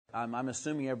I'm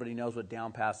assuming everybody knows what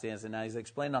down pass is, and as I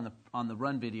explained on the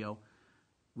run video,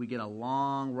 we get a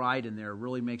long ride in there. It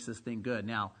really makes this thing good.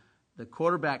 Now, the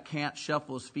quarterback can't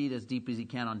shuffle his feet as deep as he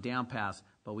can on down pass,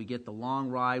 but we get the long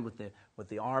ride with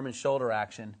the arm and shoulder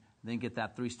action, and then get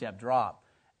that 3-step drop.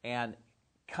 And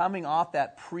coming off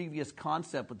that previous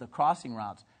concept with the crossing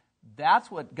routes, that's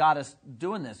what got us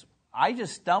doing this. I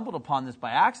just stumbled upon this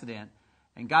by accident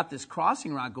and got this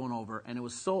crossing route going over, and it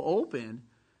was so open.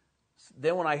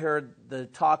 Then when I heard the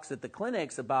talks at the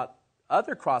clinics about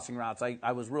other crossing routes,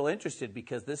 I was real interested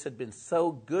because this had been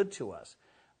so good to us.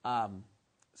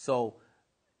 So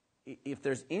if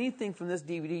there's anything from this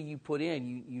DVD you put in,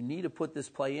 you need to put this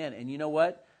play in. And you know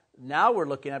what? Now we're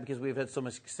looking at, because we've had so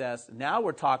much success, now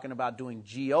we're talking about doing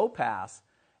GO pass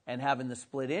and having the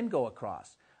split end go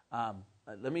across.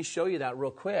 Let me show you that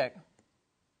real quick.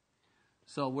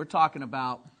 So we're talking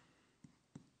about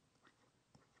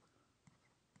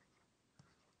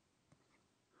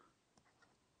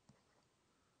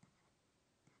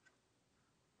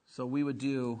so we would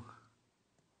do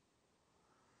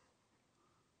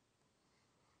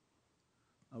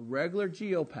a regular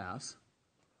GO pass,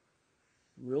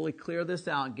 really clear this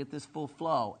out and get this full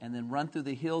flow, and then run through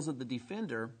the heels of the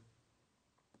defender.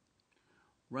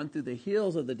 Run through the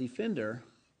heels of the defender.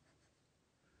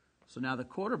 So now the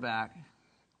quarterback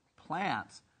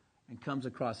plants and comes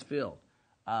across field.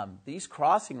 These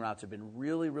crossing routes have been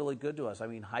really, really good to us. I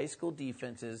mean, high school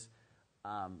defenses,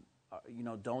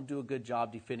 don't do a good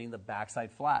job defending the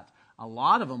backside flats. A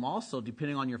lot of them also,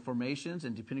 depending on your formations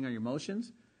and depending on your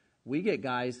motions, we get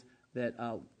guys that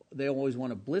they always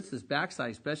want to blitz this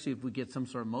backside, especially if we get some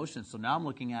sort of motion. So now I'm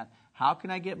looking at how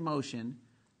can I get motion,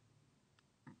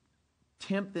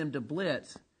 tempt them to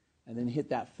blitz, and then hit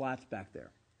that flats back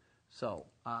there. So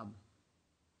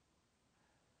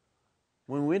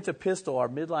when we went to pistol, our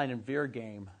midline and veer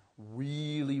game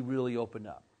really, really opened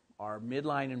up. Our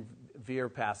midline and veer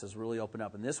passes really opened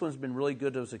up. And this one's been really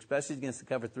good to us, especially against the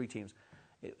cover 3 teams.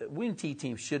 Win T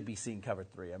teams should be seeing cover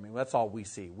 3. I mean, that's all we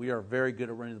see. We are very good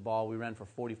at running the ball. We ran for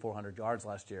 4,400 yards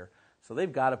last year. So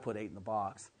they've got to put 8 in the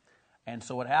box. And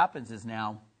so what happens is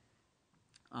now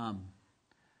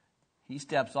he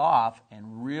steps off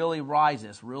and really rides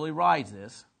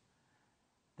this,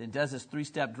 then does this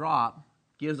 3-step drop,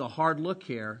 gives a hard look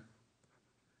here,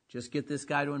 just get this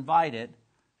guy to invite it.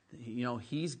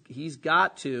 He's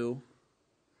got to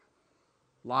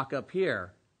lock up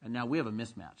here, and now we have a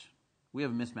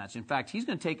mismatch. In fact, he's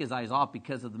going to take his eyes off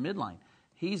because of the midline.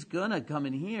 He's going to come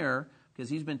in here because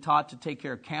he's been taught to take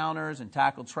care of counters and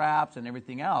tackle traps and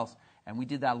everything else. And we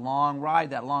did that long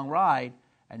ride,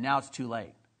 and now it's too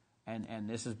late. And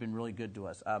this has been really good to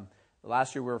us.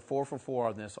 Last year we were 4 for 4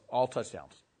 on this, all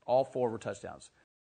touchdowns. All 4 were touchdowns.